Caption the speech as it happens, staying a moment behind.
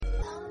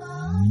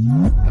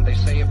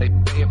They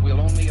say if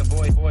we'll only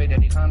avoid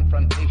any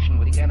confrontation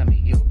with the enemy,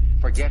 he'll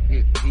forget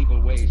his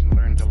evil ways and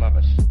learn to love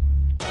us.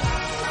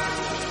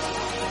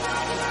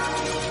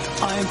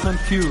 I am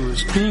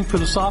confused. Being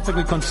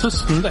philosophically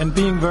consistent and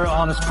being a very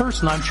honest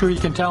person, I'm sure you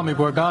can tell me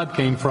where God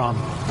came from.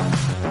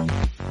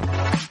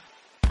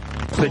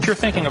 That you're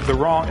thinking of the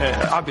wrong,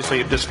 obviously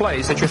it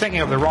displays that you're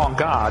thinking of the wrong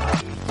God.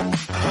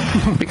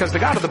 Because the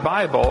God of the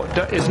Bible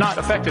is not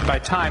affected by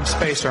time,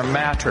 space, or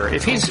matter.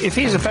 If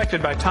he's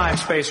affected by time,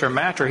 space, or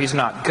matter, he's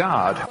not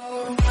God.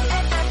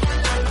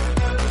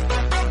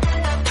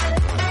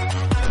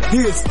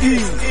 This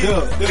is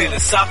the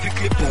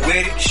Philosophically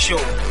Poetic Show.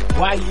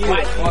 Right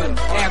here on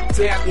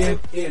Active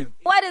FM.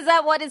 What is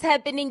up? What is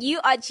happening? You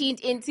are tuned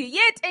into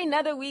yet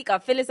another week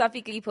of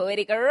Philosophically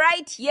Poetic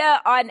right here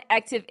on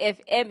Active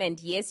FM. And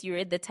yes, you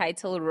read the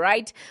title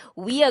right.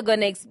 We are going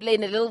to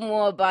explain a little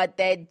more about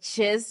that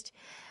just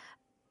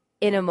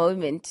in a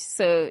moment.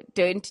 So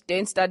don't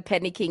start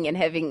panicking and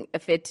having a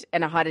fit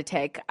and a heart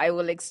attack. I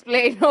will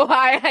explain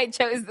why I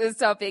chose this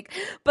topic.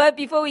 But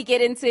before we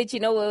get into it,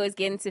 we always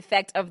get into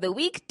fact of the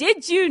week.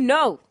 Did you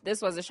know?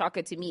 This was a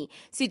shocker to me.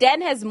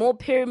 Sudan has more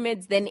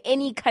pyramids than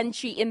any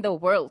country in the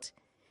world.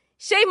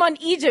 Shame on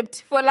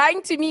Egypt for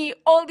lying to me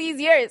all these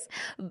years.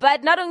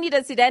 But not only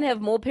does Sudan have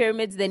more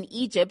pyramids than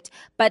Egypt,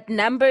 but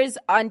numbers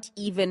aren't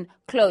even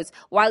close.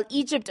 While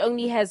Egypt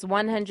only has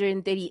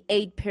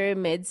 138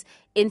 pyramids,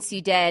 in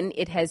Sudan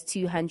it has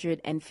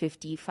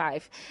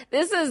 255.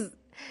 This is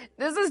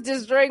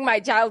destroying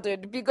my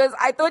childhood because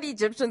I thought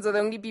Egyptians are the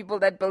only people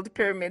that built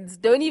pyramids.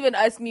 Don't even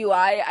ask me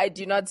why. I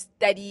do not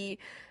study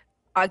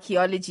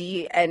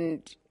archaeology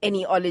and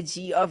any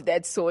ology of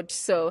that sort,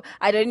 so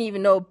I don't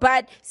even know.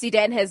 But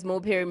Sudan has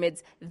more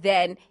pyramids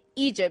than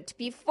Egypt.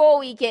 Before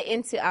we get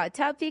into our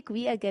topic,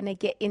 we are gonna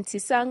get into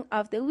song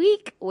of the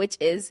week, which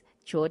is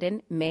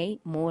Jordan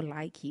May, More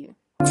Like You.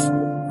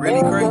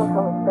 Really great.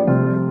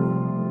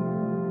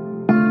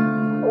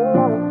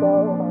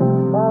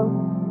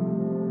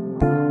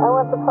 I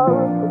was supposed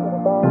to be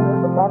there,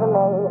 but never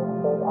made it.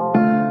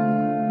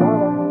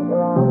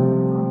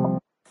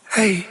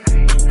 Hey,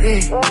 hey,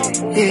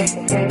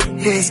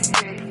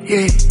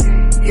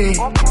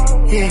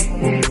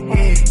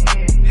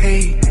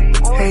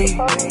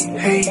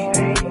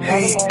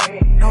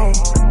 no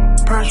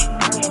pressure.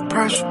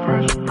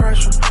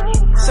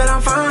 Said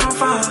I'm fine.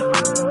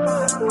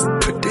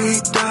 But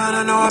deep down I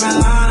know I've been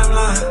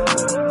lying.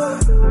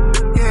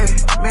 Yeah,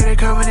 made a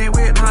covenant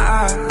with my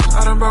eyes. I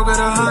done broke it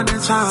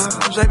 100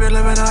 times. They been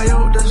living out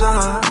your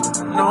design.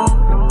 No,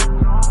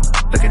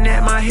 looking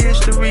at my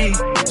history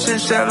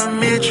since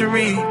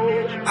elementary.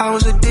 I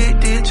was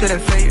addicted to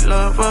that fake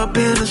love up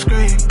in the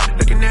screen.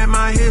 Looking at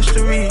my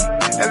history,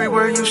 every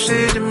word you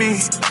said to me,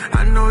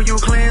 I know you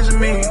cleansing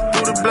me.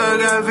 Through the blood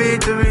got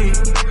victory.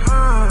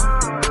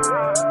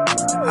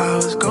 I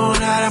was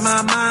going out of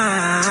my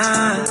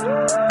mind.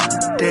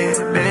 Dead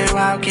man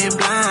walking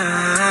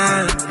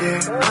blind.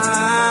 Yeah,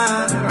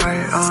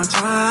 right on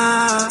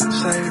time,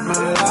 saved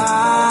my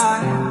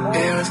life.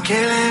 It was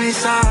killing me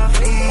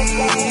softly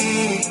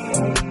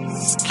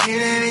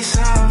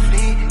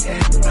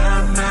in my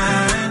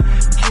mind,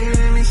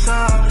 killing me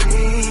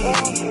softly.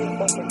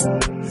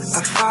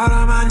 I fall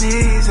on my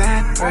knees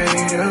and pray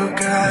to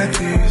God.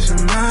 These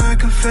are my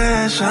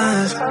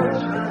confessions.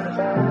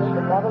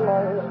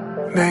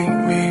 Make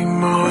me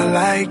more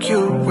like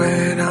you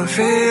when I'm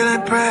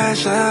feeling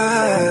pressure.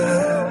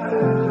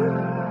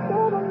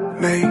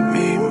 Make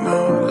me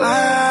more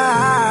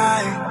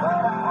like.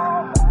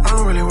 I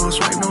don't really want to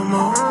swipe no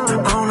more. I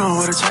don't know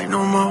what to type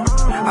no more.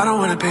 I don't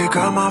wanna pick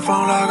up my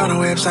phone, log on the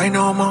website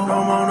no more. I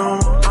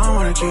don't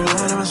wanna keep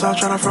lying to myself,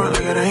 tryna front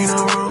like it ain't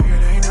no wrong.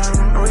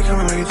 No, we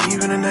coming like a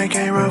thief in the night,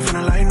 can't run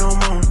from the light no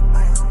more.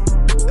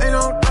 Ain't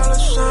no dollar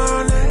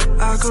sign that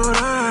I could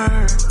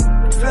earn.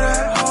 Feel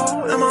that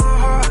hole in my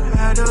heart,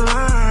 had to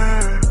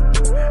learn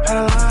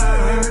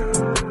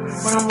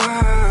what I'm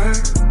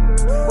worth.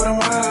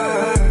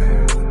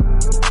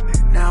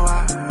 Now I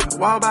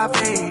walk by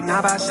faith,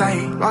 not by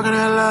sight. Walking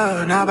in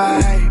love, not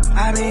by hate.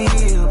 I been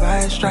healed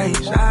by his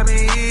stripes.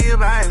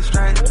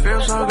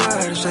 Feel so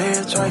good to say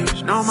it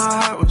twice. Know my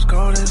heart was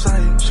cold as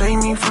ice. Save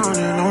me from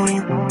the lonely.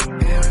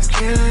 It was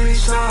killing me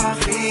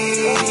softly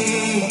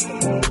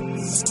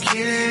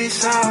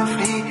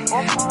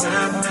in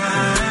my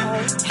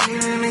mind,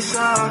 killing me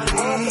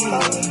softly.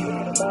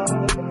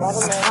 I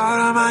fall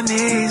on my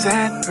knees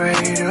and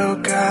pray to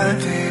God.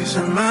 These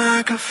are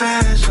my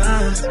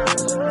confessions.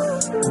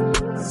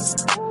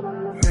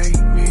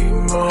 Make me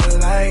more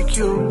like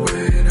you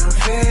when I'm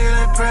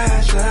feeling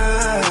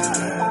pressure.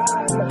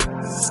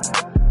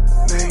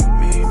 Make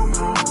me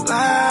more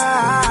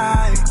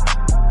like.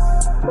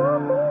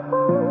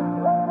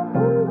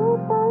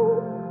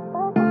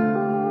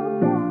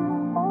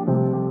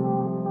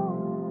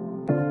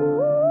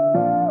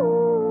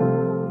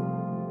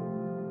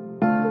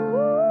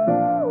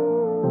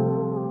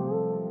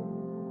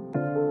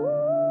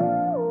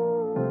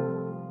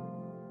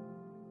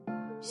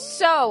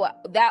 So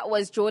that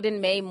was Jordan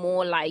May,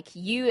 More Like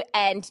You.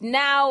 And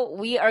now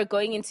we are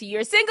going into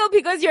your single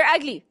because you're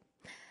ugly.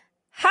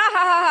 Ha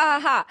ha ha ha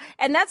ha.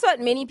 And that's what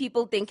many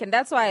people think. And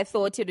that's why I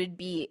thought it would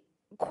be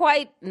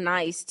quite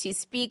nice to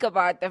speak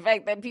about the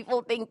fact that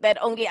people think that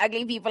only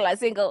ugly people are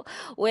single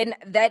when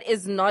that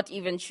is not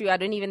even true. I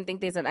don't even think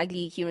there's an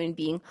ugly human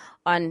being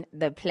on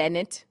the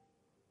planet.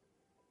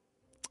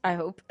 I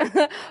hope.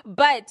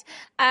 But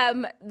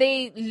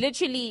they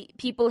literally,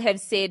 people have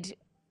said,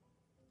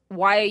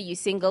 why are you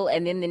single?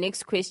 And then the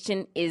next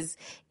question is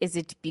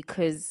it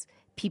because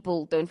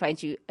people don't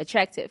find you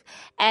attractive?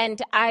 And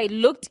I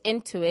looked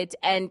into it,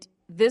 and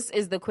this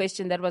is the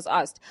question that was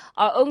asked.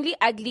 Are only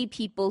ugly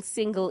people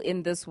single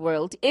in this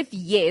world? If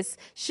yes,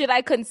 should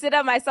I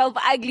consider myself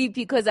ugly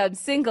because I'm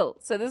single?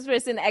 So this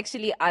person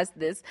actually asked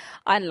this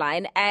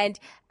online. And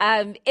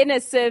in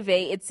a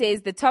survey, it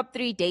says the top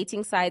 3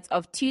 dating sites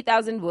of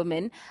 2,000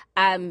 women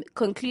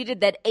concluded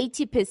that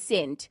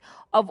 80%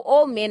 of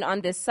all men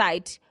on the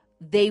site,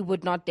 they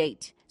would not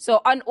date.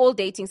 So on all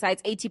dating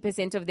sites,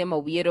 80% of them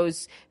are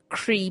weirdos,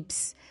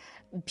 creeps,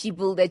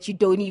 people that you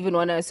don't even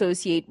want to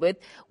associate with,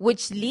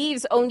 which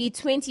leaves only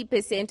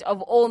 20%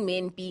 of all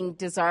men being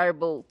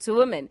desirable to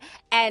women.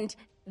 And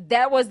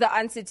that was the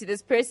answer to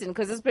this person,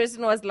 because this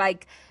person was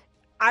like,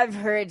 I've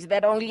heard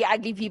that only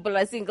ugly people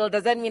are single.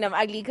 Does that mean I'm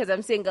ugly because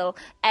I'm single?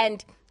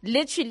 And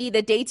literally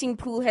the dating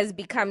pool has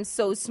become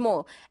so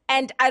small.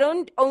 And I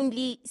don't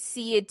only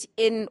see it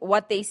in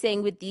what they're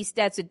saying with these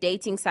stats with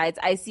dating sites.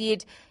 I see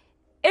it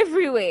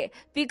everywhere,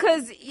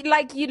 because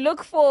like you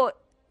look for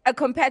a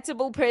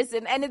compatible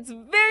person, and it's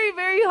very,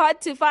 very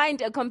hard to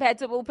find a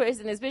compatible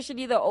person,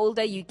 especially the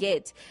older you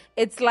get.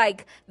 It's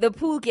like the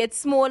pool gets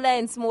smaller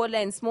and smaller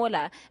and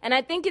smaller. And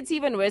I think it's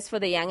even worse for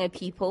the younger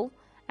people.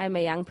 I'm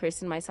a young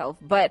person myself,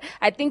 but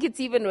I think it's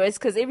even worse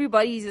because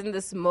everybody's in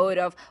this mode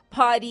of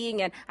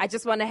partying, and I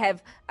just want to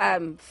have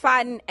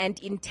fun and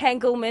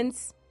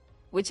entanglements,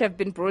 which have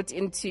been brought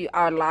into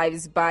our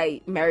lives by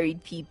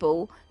married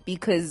people,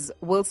 because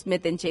Will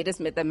Smith and Jada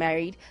Smith are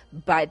married,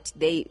 but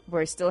they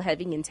were still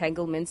having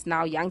entanglements.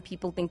 Now young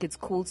people think it's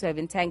cool to have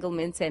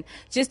entanglements and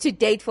just to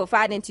date for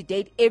fun and to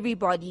date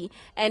everybody.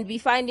 And we're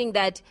finding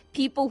that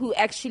people who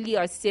actually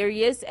are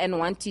serious and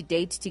want to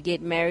date to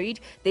get married,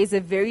 there's a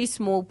very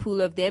small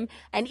pool of them.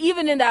 And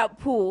even in that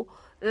pool,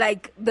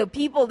 like the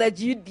people that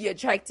you'd be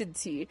attracted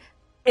to,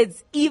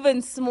 it's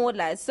even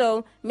smaller.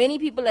 So many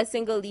people are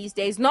single these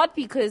days, not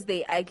because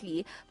they're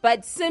ugly,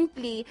 but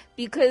simply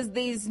because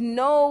there's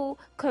no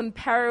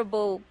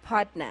comparable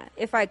partner,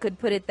 if I could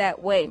put it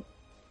that way.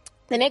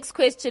 The next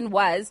question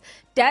was,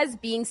 does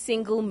being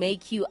single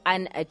make you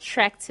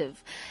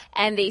unattractive?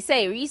 And they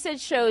say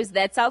research shows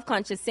that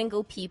self-conscious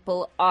single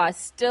people are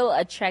still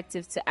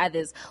attractive to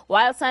others.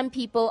 While some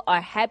people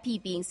are happy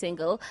being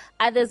single,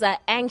 others are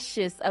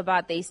anxious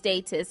about their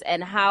status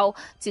and how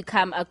to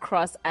come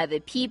across other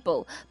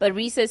people. But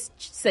research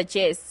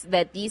suggests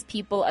that these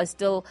people are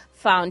still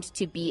found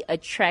to be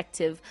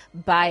attractive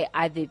by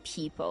other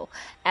people.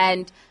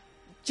 And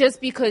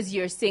just because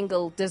you're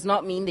single does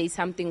not mean there's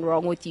something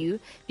wrong with you,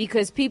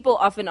 because people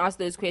often ask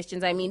those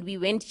questions. I mean, we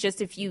went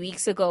just a few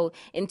weeks ago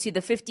into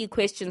the 50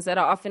 questions that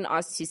are often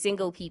asked to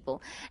single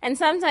people. And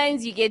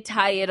sometimes you get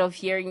tired of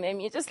hearing them.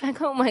 You're just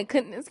like, oh my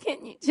goodness,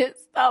 can you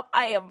just stop?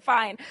 I am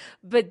fine.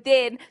 But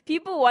then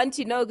people want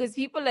to know because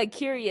people are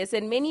curious.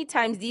 And many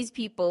times these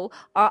people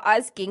are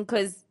asking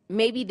because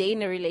maybe they're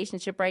in a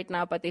relationship right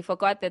now, but they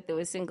forgot that they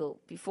were single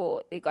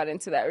before they got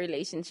into that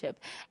relationship.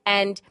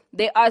 And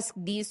they ask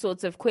these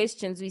sorts of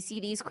questions. We see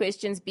these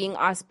questions being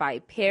asked by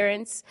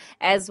parents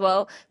as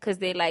well, because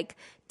they're like,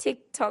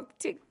 TikTok,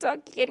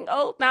 getting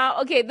old now.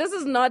 Okay, this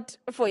is not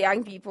for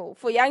young people.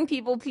 For young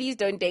people, please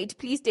don't date.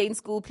 Please stay in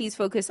school. Please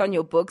focus on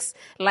your books.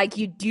 Like,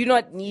 you do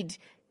not need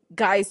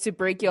guys to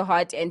break your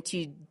heart and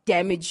to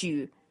damage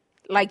you.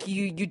 Like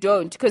you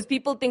don't, because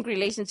people think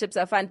relationships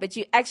are fun, but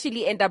you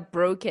actually end up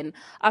broken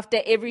after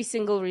every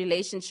single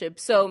relationship.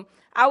 So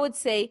I would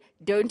say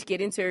don't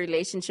get into a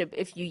relationship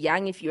if you're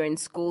young, if you're in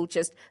school.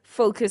 Just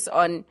focus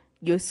on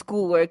your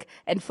schoolwork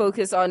and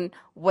focus on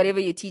whatever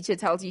your teacher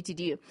tells you to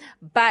do.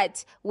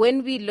 But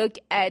when we look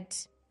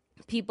at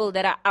people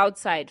that are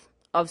outside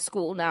of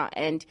school now,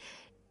 and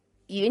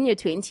you're in your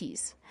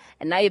 20s,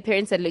 and now your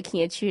parents are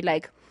looking at you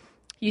like,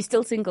 you're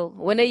still single.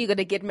 When are you going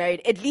to get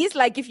married? At least,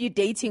 like, if you're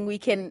dating, we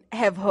can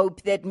have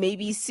hope that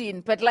maybe soon.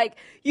 But, like,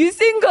 you're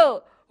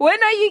single.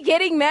 When are you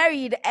getting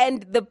married?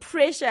 And the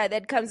pressure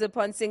that comes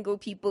upon single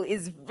people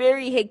is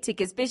very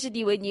hectic,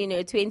 especially when you're in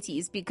your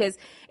 20s, because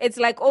it's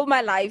like all my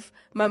life,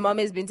 my mom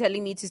has been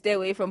telling me to stay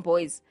away from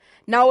boys.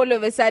 Now, all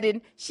of a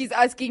sudden, she's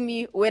asking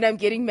me when I'm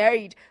getting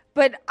married.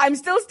 But I'm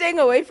still staying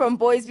away from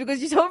boys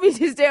because you told me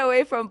to stay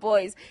away from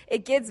boys.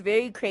 It gets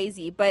very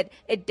crazy, but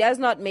it does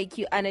not make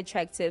you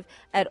unattractive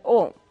at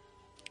all.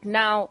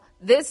 Now,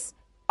 this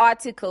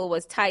article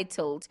was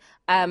titled,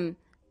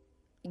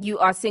 You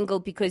Are Single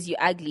Because You're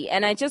Ugly.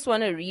 And I just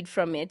want to read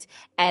from it,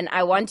 and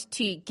I want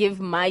to give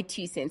my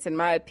 2 cents and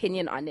my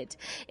opinion on it.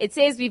 It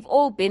says, we've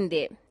all been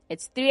there.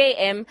 It's 3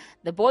 a.m.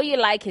 The boy you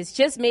like has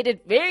just made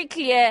it very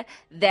clear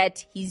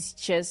that he's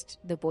just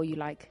the boy you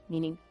like,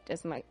 meaning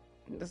does not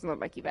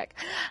like you back.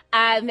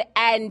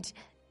 And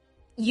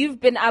you've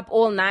been up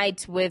all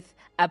night with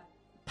a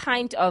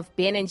pint of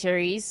Ben &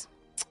 Jerry's,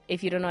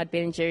 if you don't know what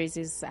Ben & Jerry's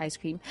is, ice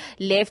cream,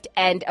 left,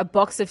 and a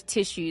box of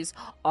tissues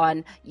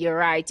on your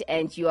right,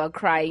 and you are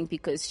crying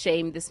because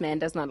shame, this man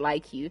does not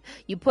like you.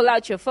 You pull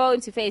out your phone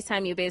to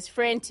FaceTime your best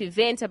friend to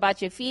vent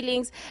about your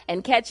feelings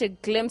and catch a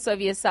glimpse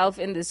of yourself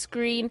in the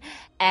screen,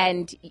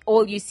 and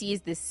all you see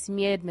is the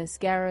smeared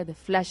mascara, the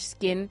flushed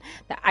skin,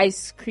 the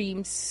ice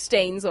cream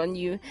stains on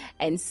you,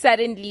 and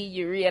suddenly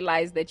you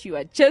realize that you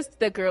are just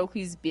the girl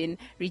who's been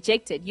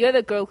rejected. You're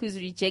the girl who's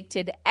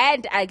rejected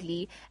and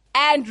ugly,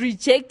 and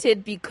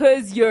rejected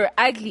because you're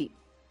ugly.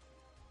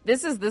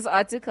 This is this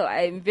article.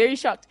 I am very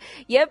shocked.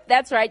 Yep,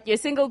 that's right. You're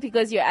single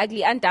because you're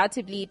ugly.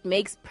 Undoubtedly, it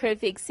makes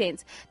perfect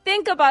sense.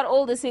 Think about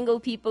all the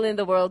single people in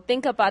the world.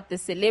 Think about the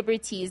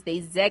celebrities.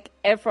 There's Zac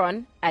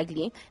Efron,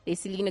 ugly. There's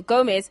Selena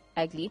Gomez,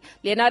 ugly.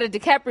 Leonardo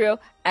DiCaprio,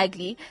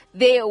 ugly.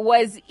 There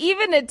was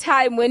even a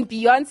time when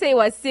Beyonce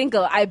was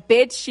single. I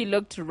bet she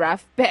looked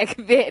rough back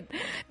then.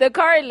 The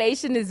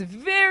correlation is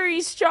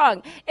very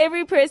strong.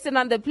 Every person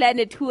on the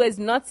planet who has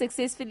not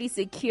successfully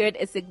secured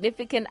a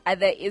significant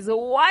other is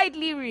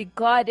widely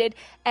regarded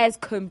as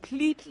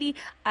completely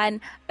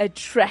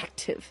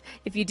unattractive.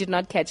 If you did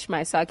not catch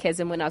my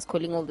sarcasm when I was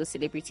calling all the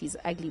celebrities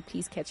ugly,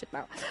 please catch it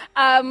now.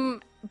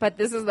 But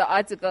this is the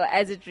article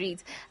as it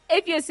reads.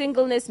 If your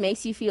singleness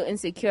makes you feel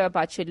insecure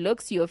about your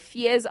looks, your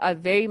fears are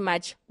very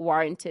much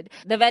warranted.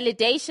 The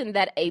validation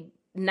that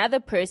another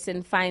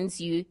person finds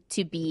you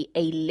to be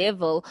a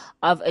level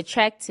of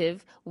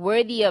attractive,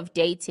 worthy of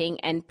dating,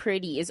 and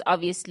pretty is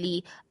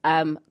obviously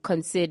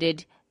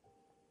considered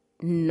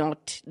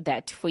not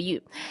that for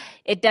you.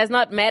 It does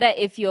not matter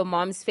if your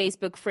mom's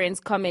Facebook friends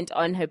comment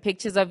on her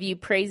pictures of you,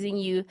 praising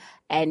you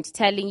and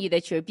telling you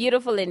that you're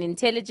beautiful and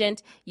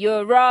intelligent.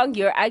 You're wrong,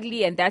 you're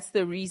ugly, and that's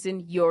the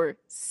reason you're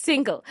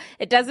single.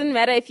 It doesn't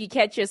matter if you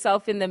catch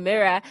yourself in the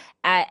mirror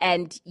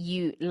and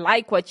you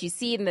like what you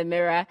see in the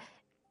mirror.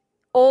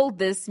 All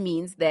this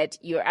means that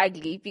you're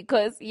ugly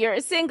because you're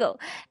single.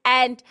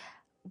 And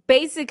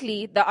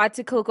basically, the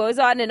article goes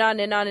on and on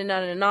and on and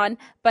on and on,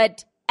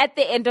 but at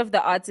the end of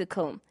the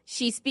article,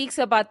 she speaks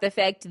about the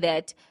fact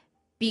that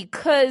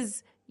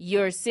because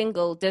you're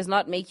single does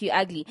not make you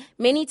ugly.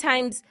 Many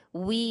times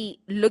we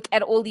look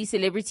at all these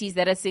celebrities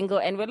that are single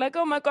and we're like,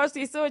 oh my gosh,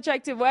 they're so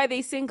attractive. Why are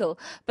they single?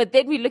 But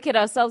then we look at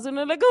ourselves and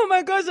we're like, oh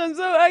my gosh, I'm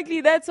so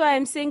ugly. That's why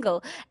I'm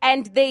single.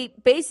 And they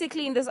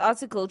basically in this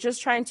article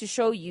just trying to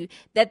show you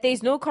that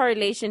there's no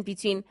correlation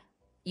between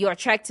your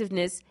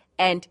attractiveness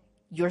and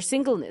your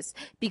singleness.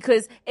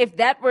 Because if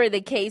that were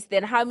the case,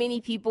 then how many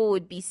people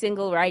would be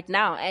single right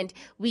now? And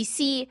we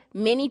see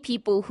many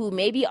people who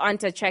maybe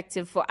aren't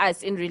attractive for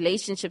us in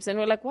relationships, and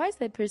we're like, why is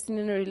that person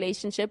in a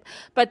relationship?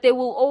 But there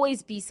will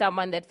always be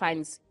someone that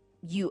finds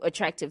you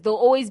attractive. There'll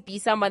always be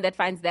someone that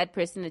finds that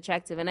person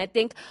attractive. And I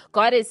think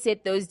God has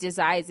set those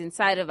desires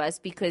inside of us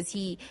because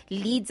he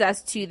leads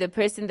us to the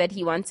person that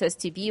he wants us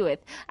to be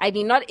with. I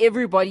mean, not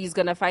everybody is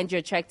going to find you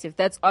attractive.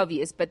 That's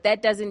obvious, but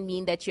that doesn't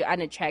mean that you're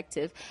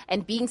unattractive.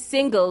 And being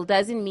single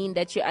doesn't mean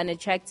that you're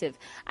unattractive.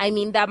 I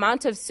mean, the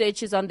amount of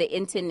searches on the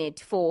internet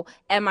for,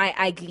 am I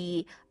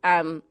ugly?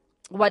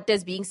 What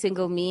does being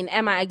single mean?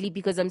 Am I ugly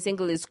because I'm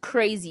single is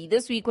crazy.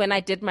 This week when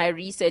I did my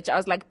research, I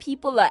was like,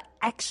 people are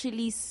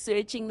actually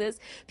searching this.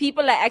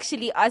 People are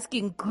actually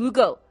asking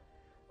Google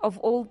of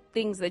all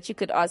things that you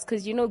could ask.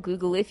 Because you know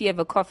Google, if you have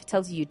a cough, it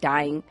tells you you're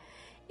dying.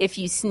 If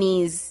you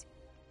sneeze,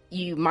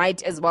 you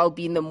might as well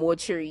be in the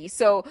mortuary.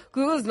 So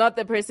Google's not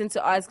the person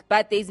to ask.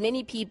 But there's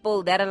many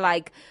people that are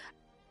like,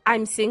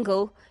 I'm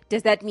single.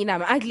 Does that mean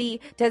I'm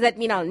ugly? Does that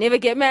mean I'll never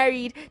get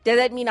married? Does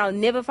that mean I'll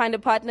never find a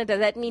partner? Does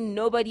that mean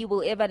nobody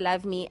will ever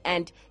love me?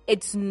 And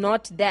it's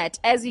not that.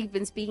 As we've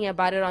been speaking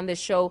about it on the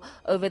show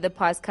over the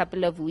past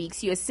couple of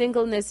weeks, your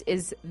singleness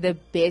is the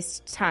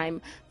best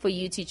time for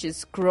you to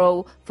just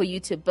grow, for you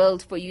to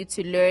build, for you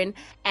to learn,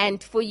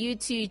 and for you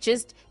to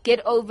just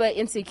get over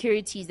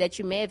insecurities that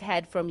you may have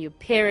had from your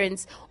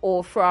parents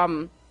or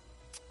from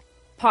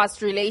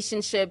past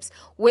relationships,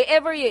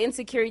 wherever your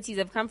insecurities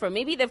have come from.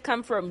 Maybe they've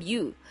come from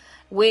you,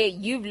 where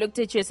you've looked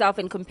at yourself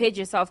and compared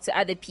yourself to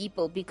other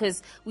people,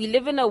 because we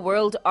live in a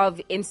world of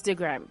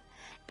Instagram.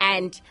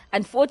 And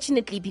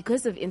unfortunately,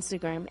 because of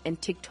Instagram and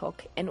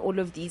TikTok and all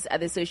of these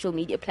other social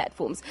media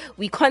platforms,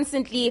 we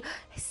constantly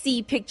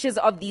see pictures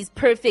of these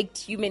perfect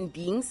human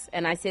beings,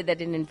 and I say that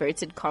in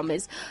inverted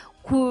commas,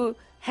 who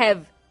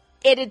have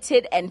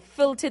edited and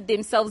filtered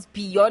themselves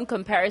beyond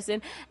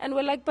comparison, and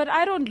we're like, but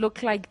I don't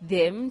look like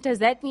them. Does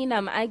that mean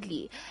I'm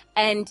ugly?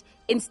 And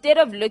instead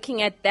of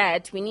looking at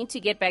that, we need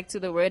to get back to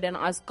the word and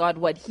ask God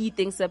what he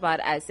thinks about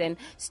us, and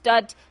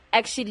start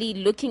actually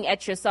looking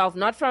at yourself,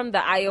 not from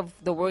the eye of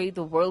the way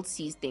the world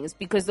sees things,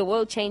 because the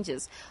world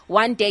changes.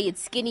 One day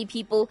it's skinny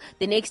people,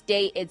 the next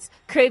day it's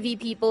curvy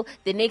people,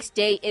 the next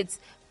day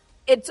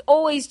it's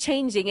always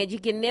changing, and you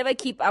can never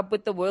keep up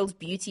with the world's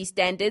beauty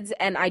standards.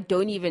 And I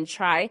don't even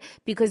try,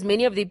 because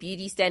many of the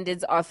beauty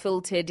standards are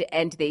filtered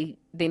and they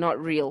they're not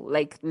real.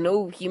 Like,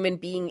 no human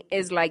being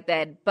is like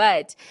that.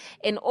 But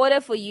in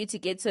order for you to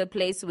get to a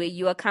place where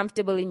you are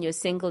comfortable in your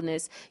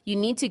singleness, you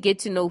need to get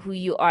to know who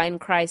you are in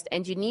Christ,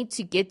 and you need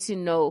to get to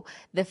know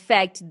the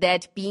fact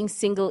that being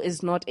single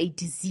is not a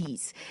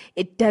disease.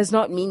 It does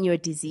not mean you're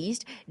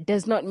diseased. It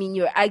does not mean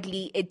you're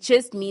ugly. It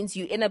just means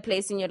you're in a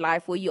place in your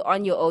life where you're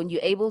on your own.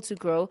 You're able to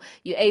grow.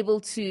 You're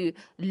able to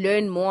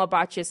learn more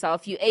about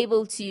yourself. You're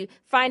able to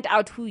find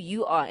out who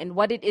you are and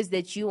what it is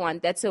that you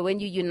want. That's so when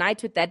you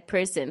unite with that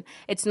person,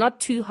 it's not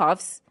two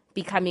halves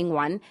becoming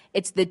one,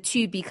 it's the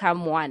two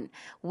become one,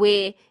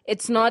 where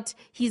it's not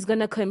he's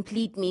gonna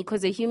complete me,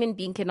 because a human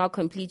being cannot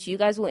complete you. You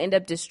guys will end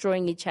up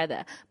destroying each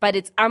other. But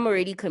it's I'm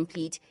already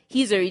complete,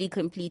 he's already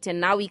complete,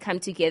 and now we come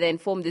together and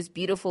form this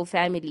beautiful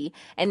family.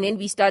 And then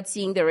we start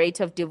seeing the rate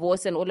of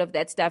divorce and all of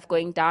that stuff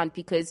going down,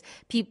 because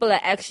people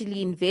are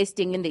actually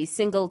investing in their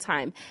single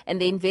time,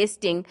 and they're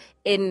investing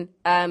in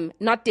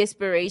not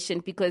desperation,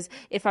 because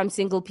if I'm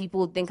single, people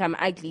will think I'm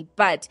ugly,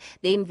 but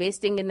they're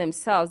investing in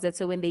themselves. That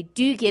so when they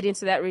do get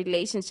into that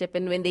relationship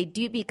and when they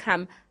do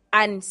become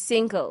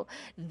unsingle,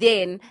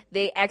 then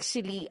they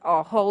actually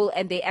are whole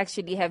and they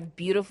actually have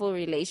beautiful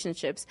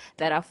relationships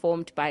that are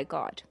formed by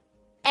God.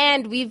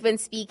 And we've been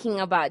speaking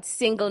about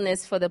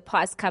singleness for the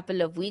past couple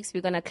of weeks.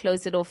 We're going to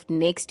close it off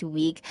next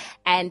week.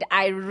 And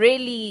I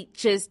really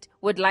just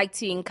would like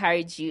to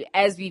encourage you,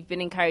 as we've been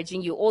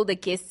encouraging you, all the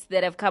guests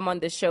that have come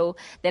on the show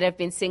that have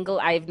been single.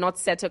 I have not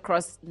sat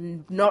across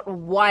not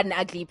one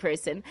ugly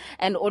person,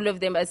 and all of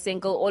them are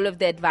single. All of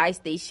the advice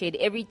they shared,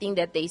 everything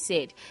that they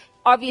said.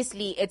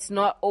 Obviously, it's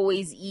not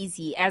always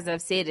easy, as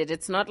I've said it.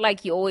 It's not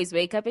like you always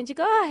wake up and you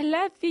go, oh, I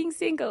love being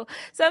single.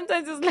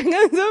 Sometimes it's like,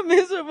 I'm so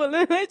miserable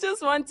and I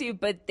just want to.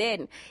 But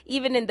then,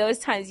 even in those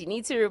times, you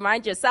need to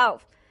remind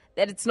yourself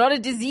that it's not a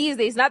disease.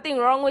 There's nothing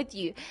wrong with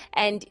you.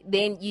 And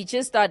then you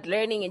just start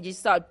learning and you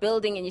start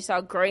building and you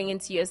start growing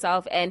into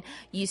yourself, and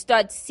you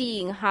start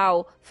seeing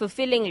how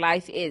fulfilling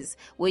life is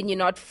when you're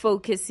not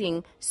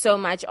focusing so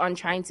much on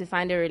trying to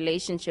find a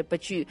relationship,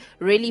 but you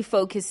really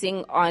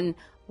focusing on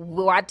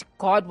what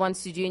God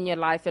wants to do in your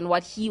life and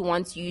what he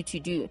wants you to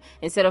do,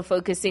 instead of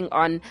focusing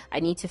on, I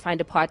need to find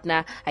a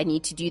partner, I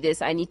need to do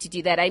this, I need to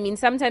do that. I mean,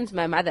 sometimes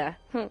my mother,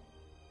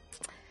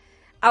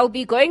 I'll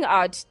be going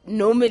out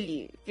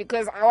normally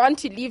because I want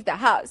to leave the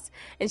house,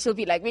 and she'll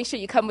be like, make sure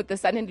you come with the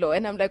son-in-law.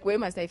 And I'm like, where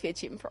must I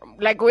fetch him from?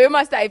 Like, where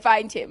must I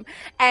find him?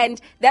 And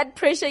that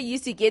pressure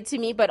used to get to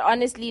me. But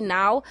honestly,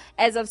 now,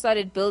 as I've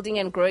started building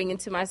and growing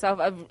into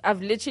myself,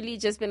 I've literally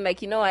just been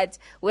like, you know what?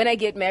 When I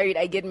get married,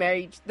 I get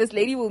married. This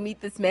lady will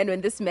meet this man when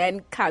this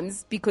man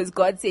comes, because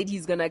God said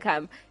he's going to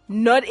come.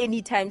 Not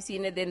any time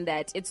sooner than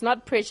that. It's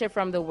not pressure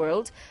from the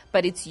world,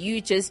 but it's you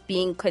just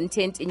being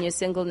content in your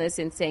singleness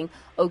and saying,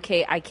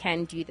 okay, I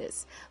can do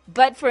this.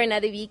 But for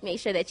another week, make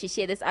sure that you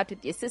share this out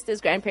with your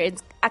sisters,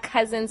 grandparents,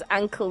 cousins,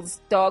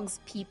 uncles, dogs,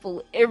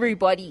 people,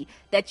 everybody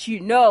that you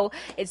know.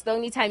 It's the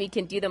only time you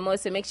can do the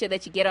most. So make sure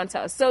that you get onto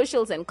our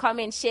socials and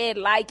comment, share,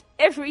 like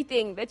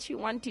everything that you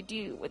want to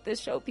do with the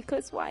show,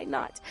 because why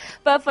not?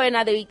 But for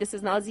another week, this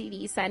is Nalzi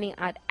V signing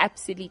out.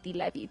 Absolutely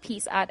love you.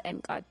 Peace out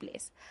and God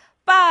bless.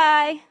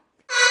 Bye.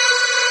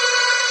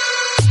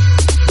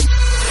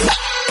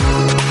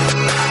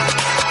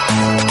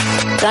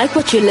 Like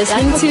what you're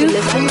listening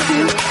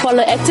to?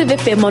 Follow Active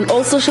FM on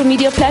all social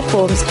media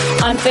platforms.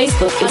 On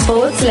Facebook, it's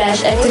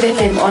 /Active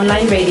FM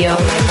Online Radio.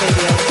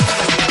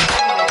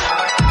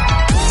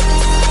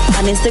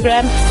 On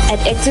Instagram,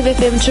 @Active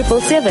FM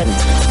 777.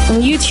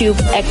 On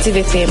YouTube, Active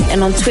FM.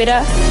 And on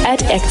Twitter,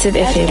 @Active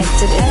FM.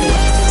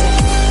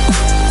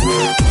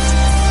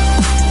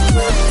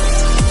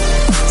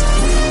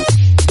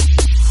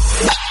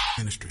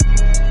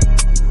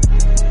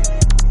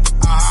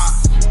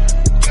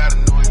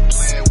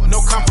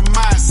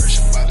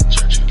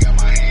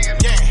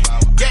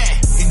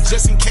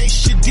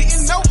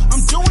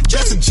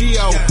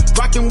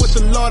 Rocking with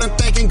the Lord and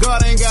thanking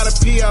God I ain't got a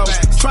P.O.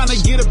 Trying to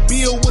get a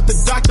bill with the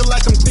doctor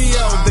like I'm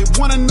Theo. They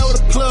wanna know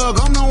the plug,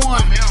 I'm the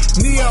one.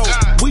 Neo,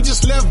 we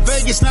just left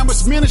Vegas, now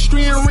it's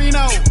ministry in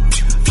Reno.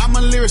 I'm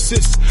a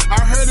lyricist.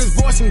 I heard his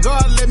voice and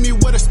God led me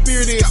where the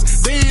spirit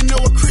is. They ain't know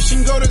a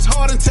Christian go this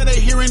hard until they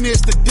hearing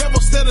this. The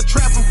devil set a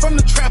trap, I'm from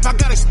the trap, I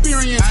got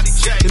experience.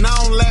 And I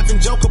don't laugh and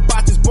joke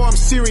about this, boy, I'm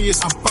serious.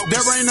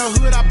 There ain't no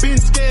hood I've been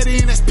scared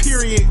in, that's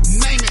period.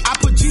 Name it. I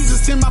put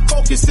Jesus in my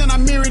focus and I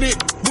mirrored it.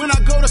 When I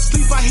go to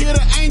sleep, I hear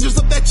the angels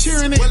up there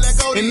cheering it.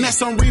 And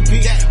that's on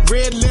repeat.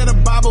 Red letter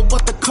Bible,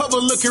 but the cover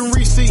looking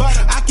receipt.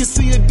 I can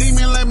see a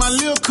demon like my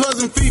little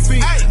cousin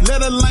Fifi.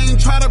 Let a lane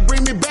try to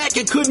bring me back,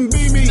 it couldn't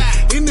be me.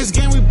 In this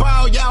game we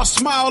ball, y'all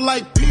smile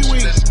like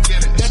Pee-wee.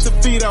 That's a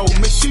Fido.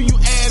 Make sure you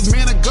add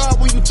man of God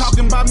when you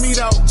talking about me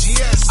though.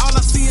 All I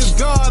see is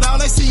God,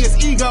 all I see is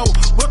ego.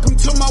 Welcome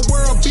to my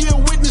world, be a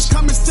witness,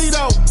 come and see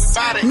though.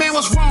 Man,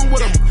 what's wrong with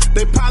them?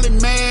 They probably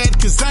mad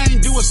cause I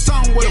ain't do a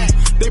song with them.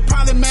 They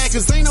probably mad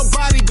cause ain't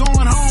nobody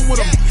going home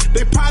with them.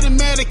 They probably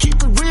mad to keep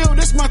it real,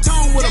 this my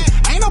tone with them.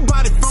 Ain't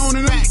nobody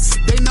phoning them.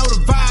 They know the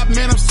vibe,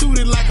 man, I'm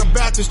suited like a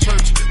Baptist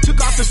church.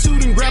 Took off the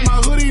suit and grabbed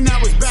my hoodie, now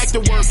it's back to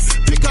work.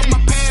 Pick up my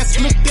past,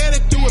 looked at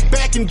it, threw it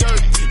back in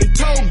dirt. And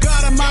told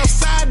God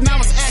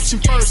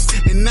first,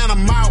 and then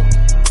I'm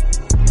out.